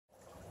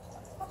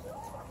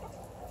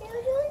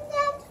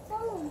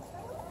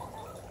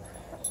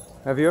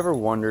Have you ever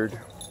wondered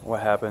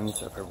what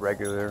happens if a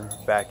regular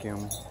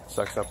vacuum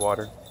sucks up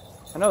water?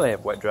 I know they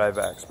have wet dry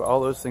vacs, but all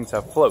those things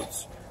have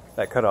floats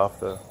that cut off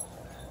the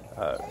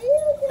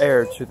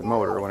air to the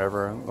motor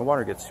whenever the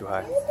water gets too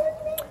high.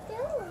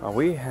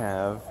 We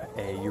have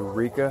a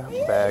Eureka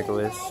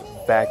bagless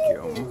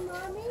vacuum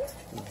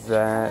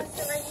that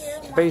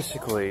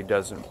basically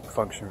doesn't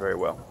function very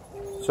well.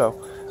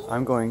 So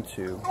I'm going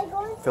to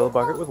fill a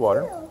bucket with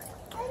water,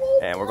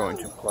 and we're going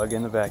to plug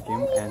in the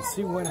vacuum and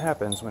see what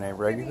happens when a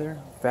regular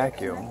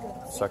vacuum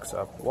sucks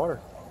up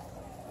water.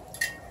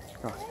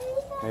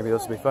 Oh, maybe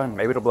this will be fun.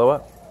 Maybe it'll blow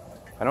up.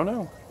 I don't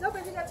know. No,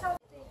 baby, that's how.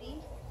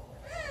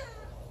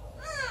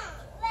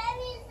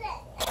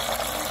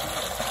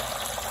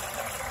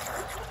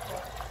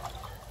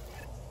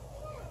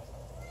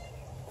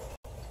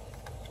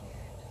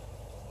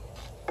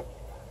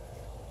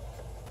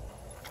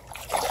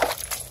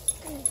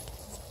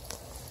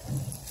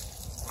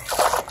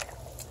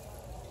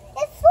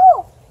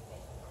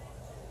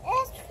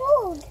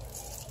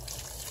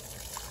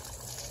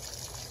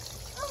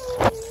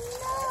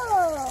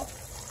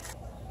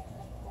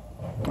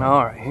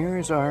 Alright,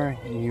 here's our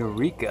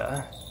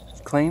Eureka.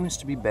 It claims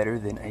to be better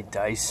than a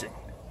Dyson.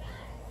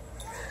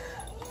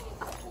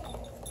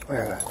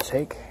 We're going to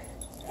take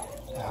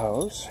the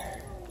hose,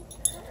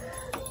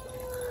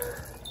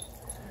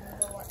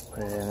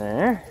 put it in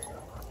there.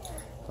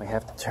 We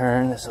have to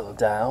turn this little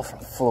dial from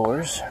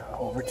floors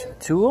over to the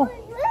tool.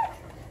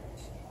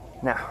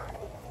 Now,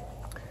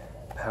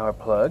 power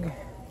plug.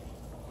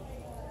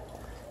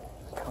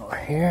 Come over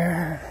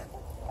here,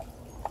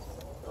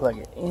 plug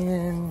it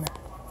in.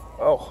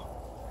 Oh,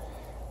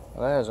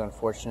 well, that is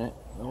unfortunate.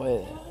 No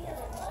way.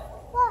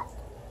 What?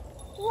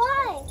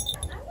 Why?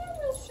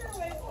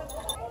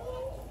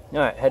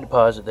 Alright, had to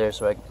pause it there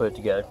so I can put it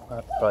together. I'll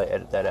have to probably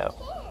edit that out.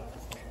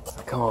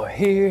 Come over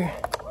here,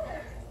 hit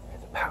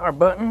the power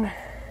button.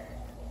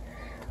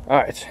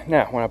 Alright,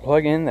 now when I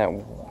plug in that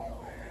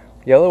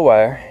yellow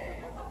wire,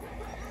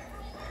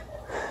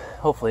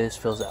 hopefully this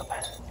fills up.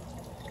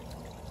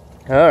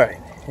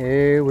 Alright,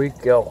 here we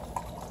go.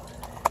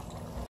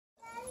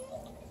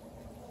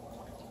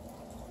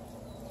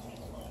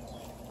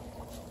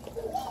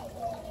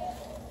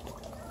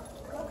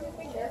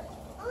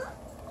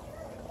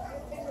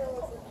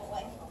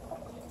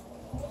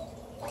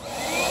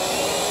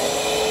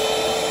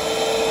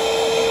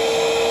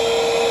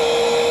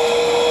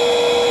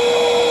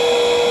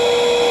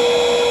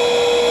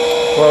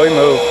 Chloe,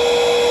 move.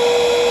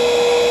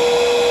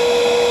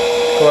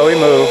 Chloe,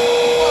 move.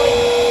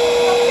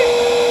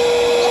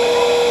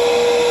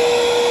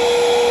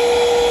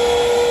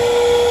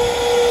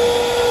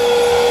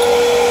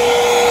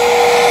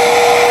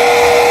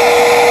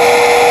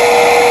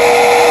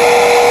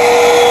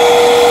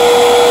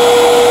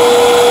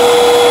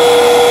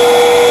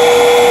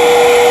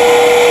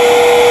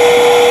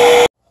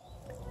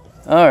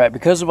 Alright,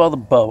 because of all the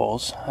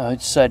bubbles, I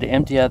decided to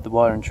empty out the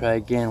water and try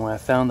again when I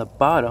found the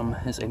bottom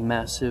has a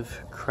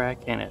massive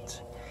crack in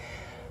it.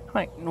 I'm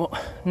like, well,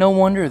 no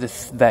wonder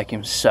this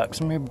vacuum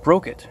sucks. I maybe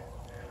broke it.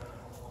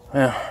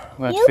 Well, I'm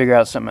going to have to figure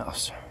out something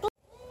else.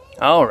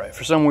 Alright,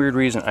 for some weird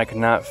reason, I could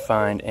not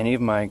find any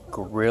of my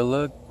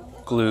Gorilla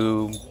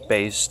Glue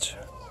based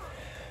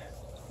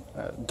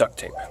duct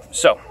tape.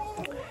 So,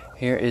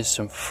 here is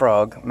some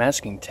frog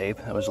masking tape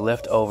that was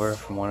left over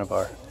from one of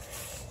our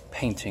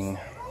painting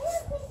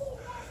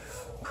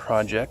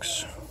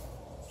projects.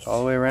 It's all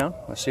the way around.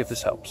 Let's see if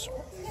this helps.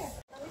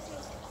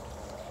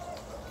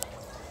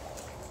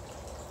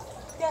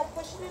 Yeah,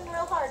 push it in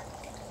real hard.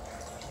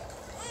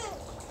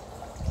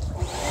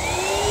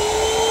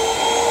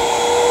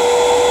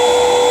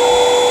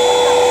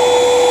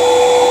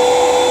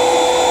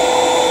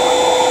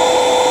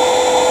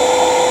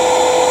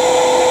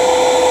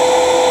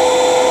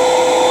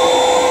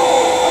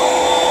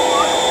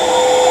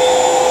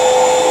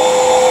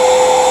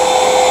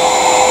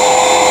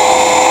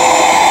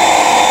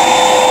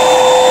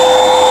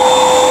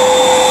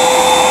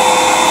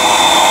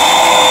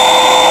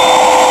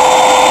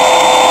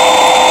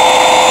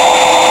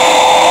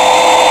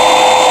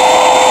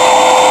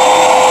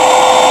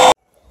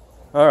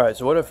 Alright,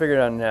 so what I figured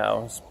out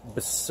now is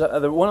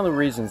one of the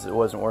reasons it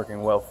wasn't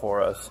working well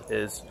for us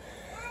is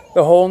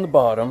the hole in the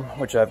bottom,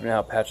 which I've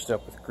now patched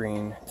up with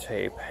green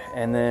tape,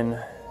 and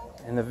then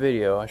in the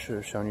video I should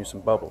have shown you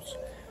some bubbles.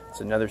 It's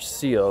another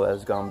seal that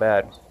has gone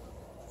bad.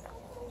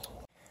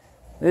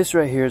 This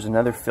right here is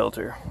another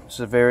filter. It's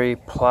a very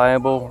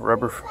pliable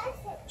rubber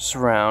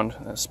surround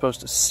that's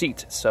supposed to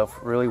seat itself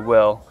really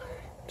well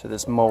to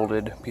this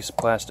molded piece of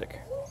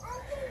plastic.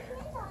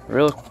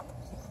 Real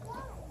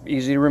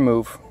easy to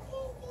remove.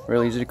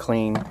 Real easy to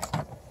clean.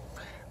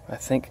 I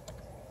think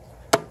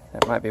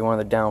that might be one of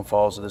the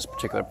downfalls of this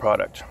particular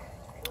product.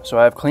 So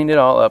I've cleaned it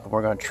all up and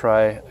we're going to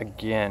try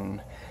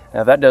again. Now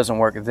if that doesn't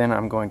work, then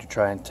I'm going to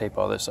try and tape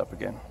all this up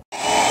again.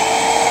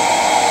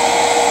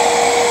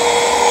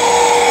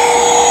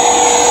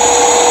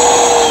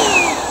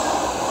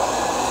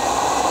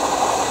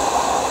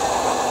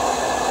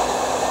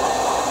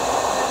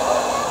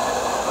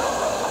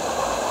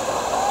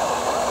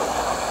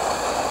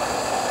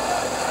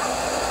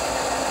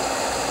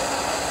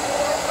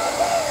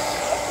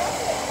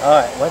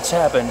 Alright, what's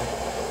happened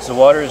is the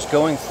water is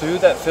going through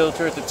that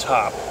filter at the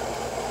top.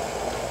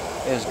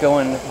 It is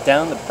going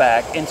down the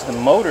back into the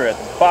motor at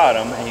the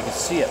bottom, and you can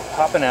see it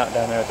popping out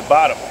down there at the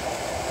bottom.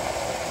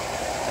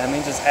 That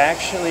means it's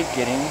actually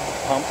getting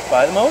pumped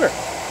by the motor.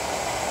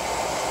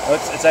 Oh,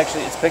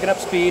 it's picking up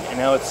speed, and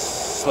now it's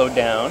slowed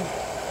down.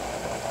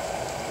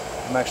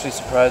 I'm actually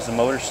surprised the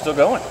motor's still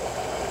going.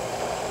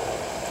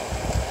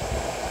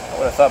 I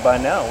would have thought by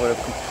now it would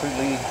have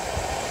completely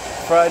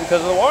fried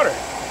because of the water.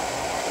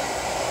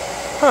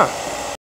 Huh.